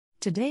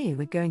Today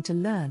we're going to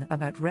learn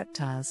about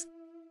reptiles.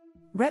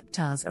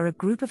 Reptiles are a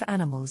group of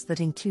animals that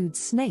include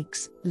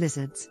snakes,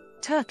 lizards,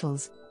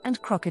 turtles,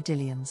 and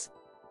crocodilians.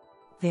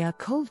 They are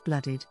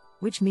cold-blooded,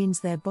 which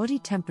means their body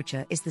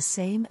temperature is the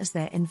same as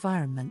their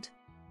environment.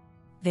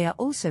 They are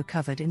also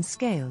covered in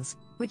scales,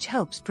 which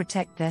helps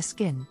protect their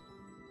skin.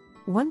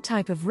 One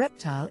type of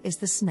reptile is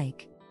the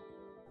snake.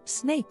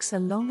 Snakes are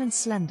long and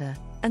slender,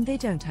 and they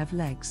don't have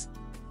legs.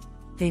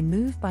 They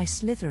move by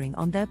slithering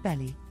on their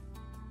belly.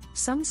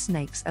 Some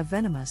snakes are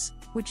venomous,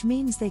 which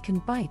means they can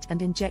bite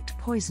and inject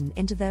poison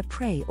into their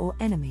prey or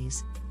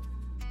enemies.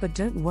 But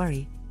don't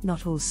worry,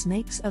 not all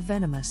snakes are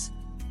venomous.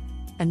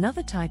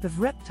 Another type of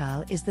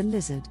reptile is the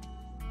lizard.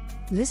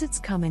 Lizards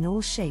come in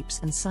all shapes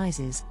and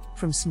sizes,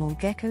 from small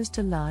geckos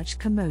to large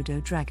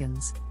Komodo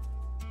dragons.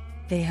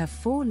 They have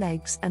 4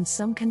 legs and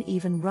some can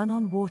even run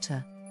on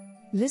water.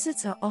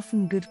 Lizards are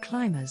often good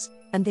climbers,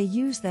 and they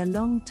use their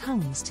long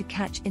tongues to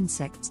catch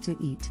insects to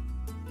eat.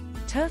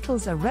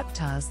 Turtles are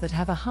reptiles that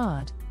have a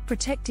hard,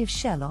 protective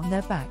shell on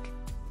their back.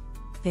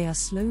 They are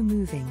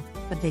slow-moving,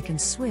 but they can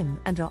swim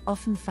and are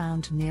often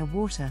found near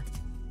water.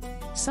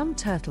 Some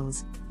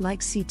turtles,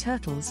 like sea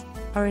turtles,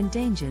 are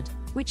endangered,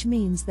 which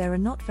means there are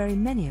not very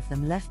many of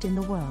them left in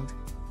the world.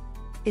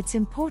 It's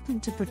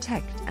important to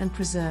protect and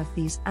preserve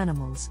these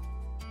animals.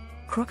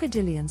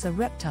 Crocodilians are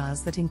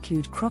reptiles that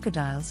include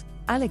crocodiles,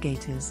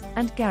 alligators,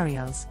 and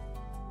gharials.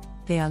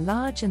 They are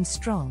large and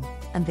strong,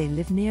 and they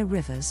live near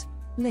rivers,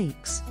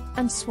 lakes,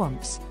 and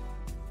swamps.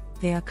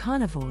 They are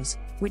carnivores,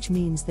 which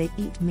means they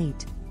eat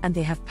meat, and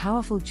they have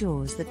powerful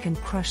jaws that can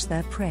crush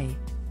their prey.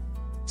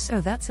 So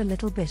that's a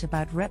little bit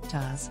about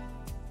reptiles.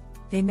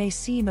 They may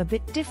seem a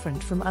bit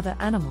different from other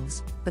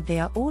animals, but they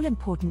are all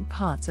important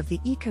parts of the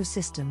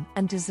ecosystem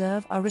and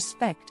deserve our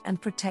respect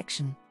and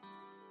protection.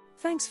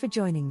 Thanks for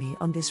joining me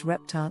on this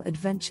reptile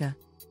adventure.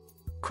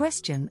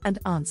 Question and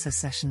answer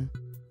session.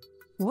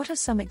 What are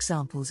some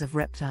examples of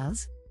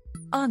reptiles?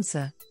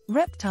 Answer: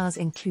 reptiles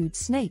include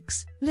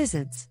snakes,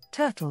 lizards,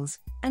 turtles,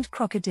 and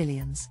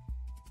crocodilians.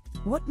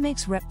 What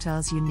makes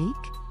reptiles unique?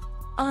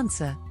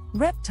 Answer: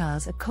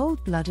 reptiles are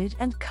cold-blooded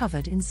and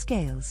covered in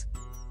scales.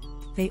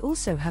 They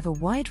also have a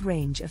wide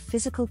range of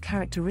physical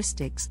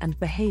characteristics and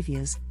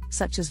behaviors,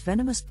 such as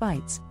venomous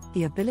bites,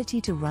 the ability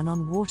to run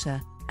on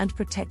water, and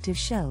protective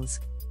shells.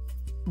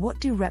 What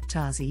do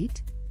reptiles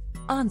eat?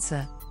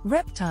 Answer: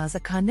 reptiles are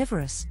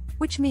carnivorous,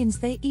 which means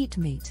they eat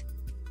meat.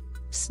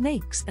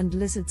 Snakes and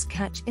lizards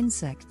catch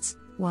insects,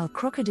 while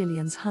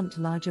crocodilians hunt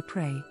larger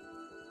prey.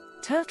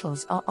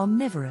 Turtles are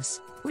omnivorous,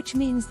 which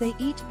means they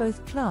eat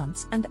both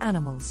plants and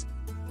animals.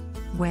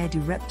 Where do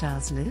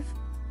reptiles live?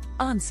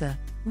 Answer: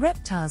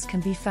 reptiles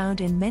can be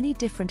found in many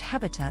different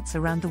habitats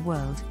around the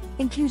world,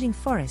 including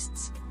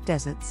forests,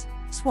 deserts,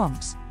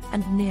 swamps,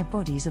 and near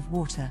bodies of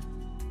water.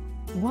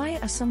 Why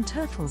are some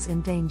turtles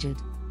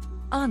endangered?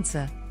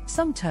 Answer: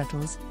 some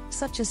turtles,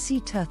 such as sea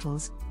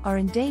turtles, are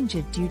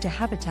endangered due to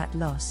habitat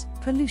loss,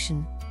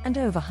 pollution, and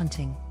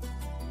overhunting.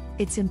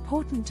 It's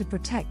important to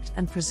protect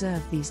and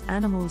preserve these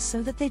animals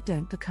so that they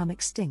don't become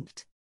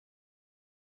extinct.